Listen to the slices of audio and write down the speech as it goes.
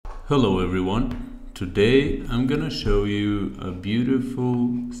Hello everyone. Today I'm gonna show you a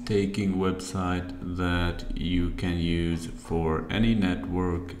beautiful staking website that you can use for any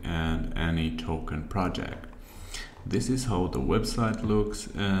network and any token project. This is how the website looks,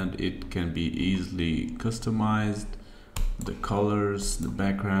 and it can be easily customized. The colors, the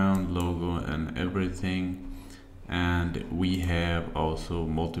background, logo and everything. And we have also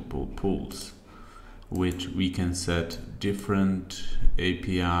multiple pools, which we can set different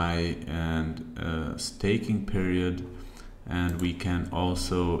API and staking period, and we can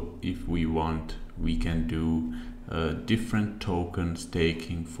also, if we want, we can do different token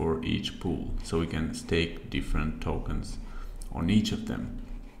staking for each pool, so we can stake different tokens on each of them.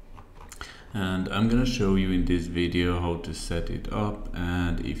 And I'm gonna show you in this video how to set it up,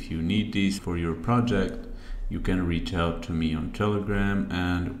 and if you need these for your project, you can reach out to me on Telegram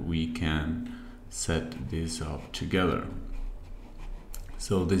and we can set this up together.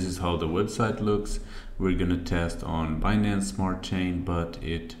 So this is how the website looks. We're gonna test on Binance Smart Chain, but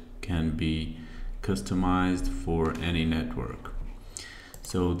it can be customized for any network.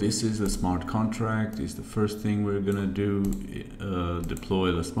 So this is a smart contract. Is the first thing we're gonna do,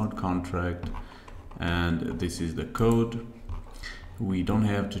 deploy the smart contract, and this is the code. We don't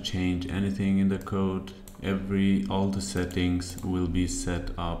have to change anything in the code. All the settings will be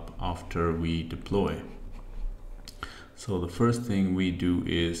set up after we deploy. So the first thing we do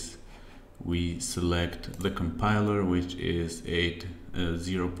is we select the compiler, which is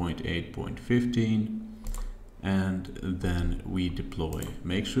 0.8.15, and then we deploy.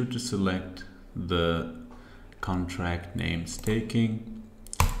 Make sure to select the contract name staking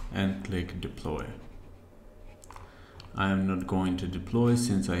and click deploy. I am not going to deploy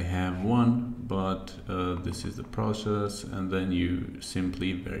since I have one, but this is the process, and then you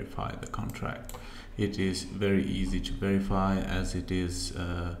simply verify the contract. It is very easy to verify, as it is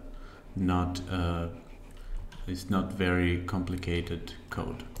it's not very complicated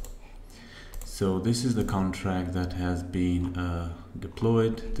code. So this is the contract that has been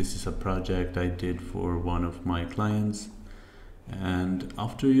deployed. This is a project I did for one of my clients. And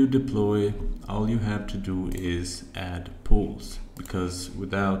after you deploy, all you have to do is add pools, because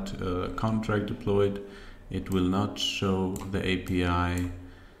without a contract deployed, it will not show the API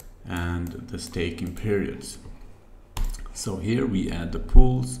and the staking periods. So here we add the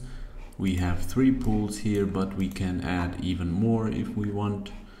pools. We have 3 pools here, but we can add even more if we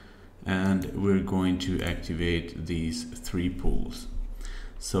want. And we're going to activate these 3 pools.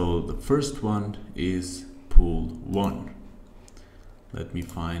 So the first one is pool 1. Let me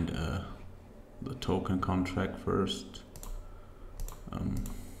find the token contract first.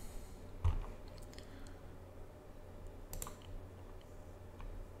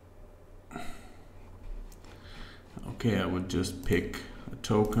 Okay, I would just pick a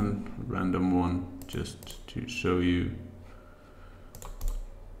token, a random one, just to show you.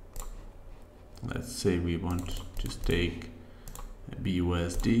 Let's say we want to stake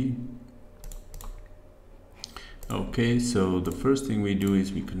BUSD. Okay, so the first thing we do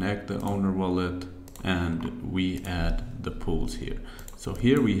is we connect the owner wallet and we add the pools here. So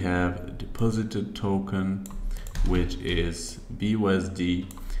here we have deposited token, which is BUSD,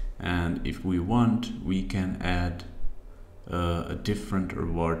 and if we want, we can add a different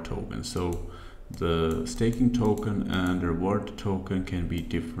reward token. So the staking token and the reward token can be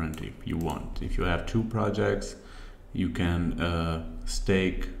different if you want. If you have 2 projects, you can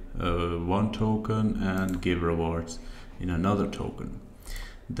stake one token and give rewards in another token.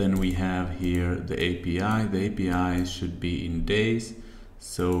 Then we have here the API. The API should be in days.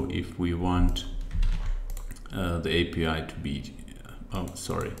 So if we want the API to be,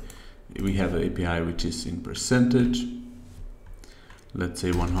 we have the API which is in percentage. Let's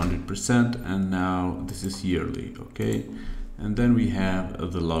say 100%, and now this is yearly, okay? And then we have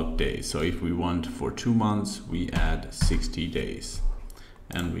the log days. So if we want for 2 months, we add 60 days.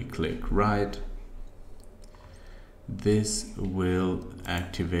 And we click write. This will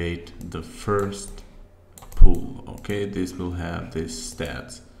activate the first pool, okay? This will have this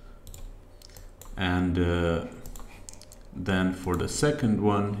stats. And then for the second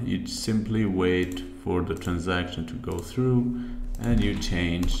one, you simply wait for the transaction to go through, and you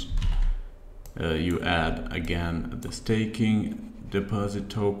change, you add again the staking deposit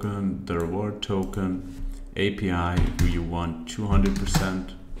token, the reward token, API if you want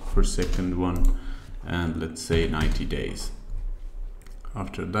 200% for second one, and let's say 90 days.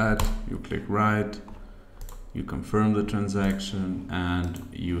 After that, you click write, you confirm the transaction, and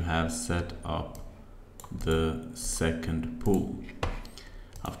you have set up the second pool.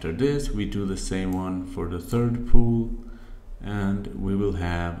 After this, we do the same one for the third pool, and we will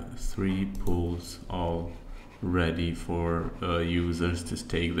have 3 pools all ready for users to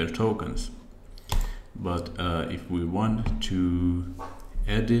stake their tokens. But if we want to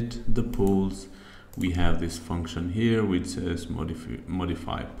edit the pools, we have this function here which says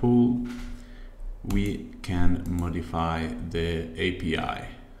modify pool. We can modify the API.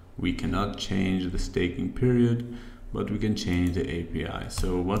 We cannot change the staking period, but we can change the API.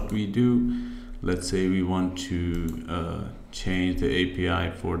 So what we do, let's say we want to change the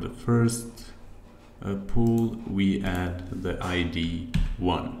API for the first pool, we add the ID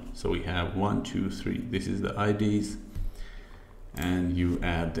 1. So we have 1, 2, 3. This is the IDs, and you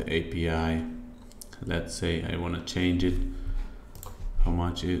add the API. Let's say I want to change it. How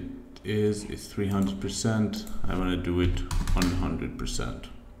much it is? It's 300%. I want to do it 100%.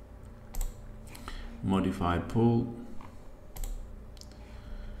 Modify pool.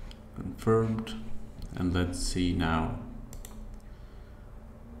 Confirmed. And let's see now.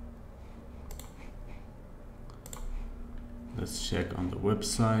 Let's check on the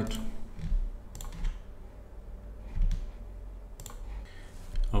website.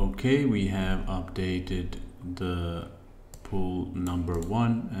 Okay, we have updated the pool number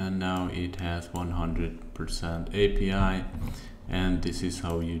 1, and now it has 100% API, and this is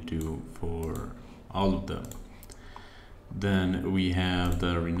how you do for all of them. Then we have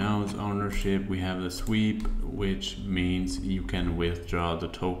the renounce ownership, we have the sweep, which means you can withdraw the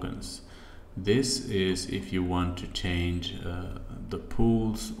tokens. This is if you want to change the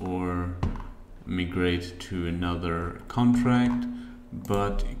pools or migrate to another contract,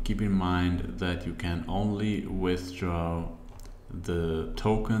 but keep in mind that you can only withdraw the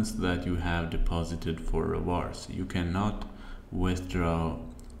tokens that you have deposited for rewards. You cannot withdraw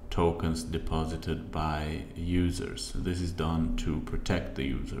tokens deposited by users. This is done to protect the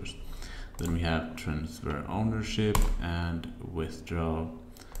users. Then we have transfer ownership and withdraw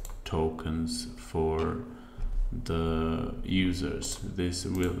tokens for the users. This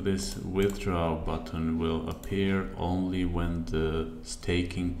withdraw button will appear only when the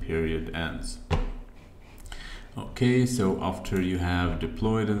staking period ends. Okay, so after you have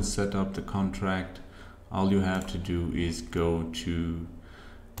deployed and set up the contract, all you have to do is go to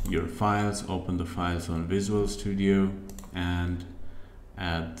your files, open the files on Visual Studio, and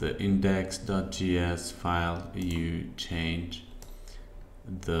at the index.js file you change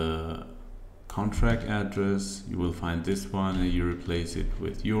the contract address. You will find this one and you replace it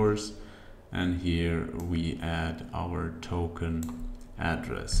with yours, and here we add our token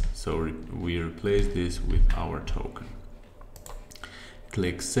address. So we replace this with our token.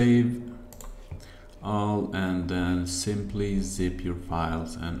 Click save all, and then simply zip your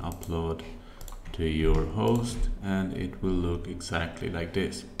files and upload to your host, and it will look exactly like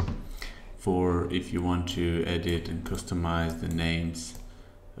this. For if you want to edit and customize the names,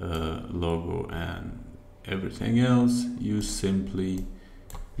 logo and everything else, you simply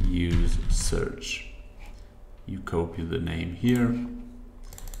use search. You copy the name here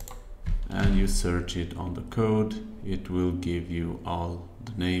and you search it on the code. It will give you all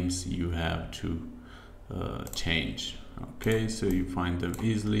the names you have to change. Okay, so you find them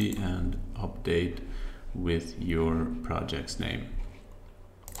easily and update with your project's name.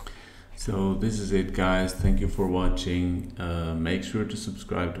 So this is it, guys. Thank you for watching. Make sure to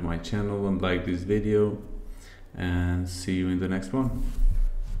subscribe to my channel and like this video, and see you in the next one.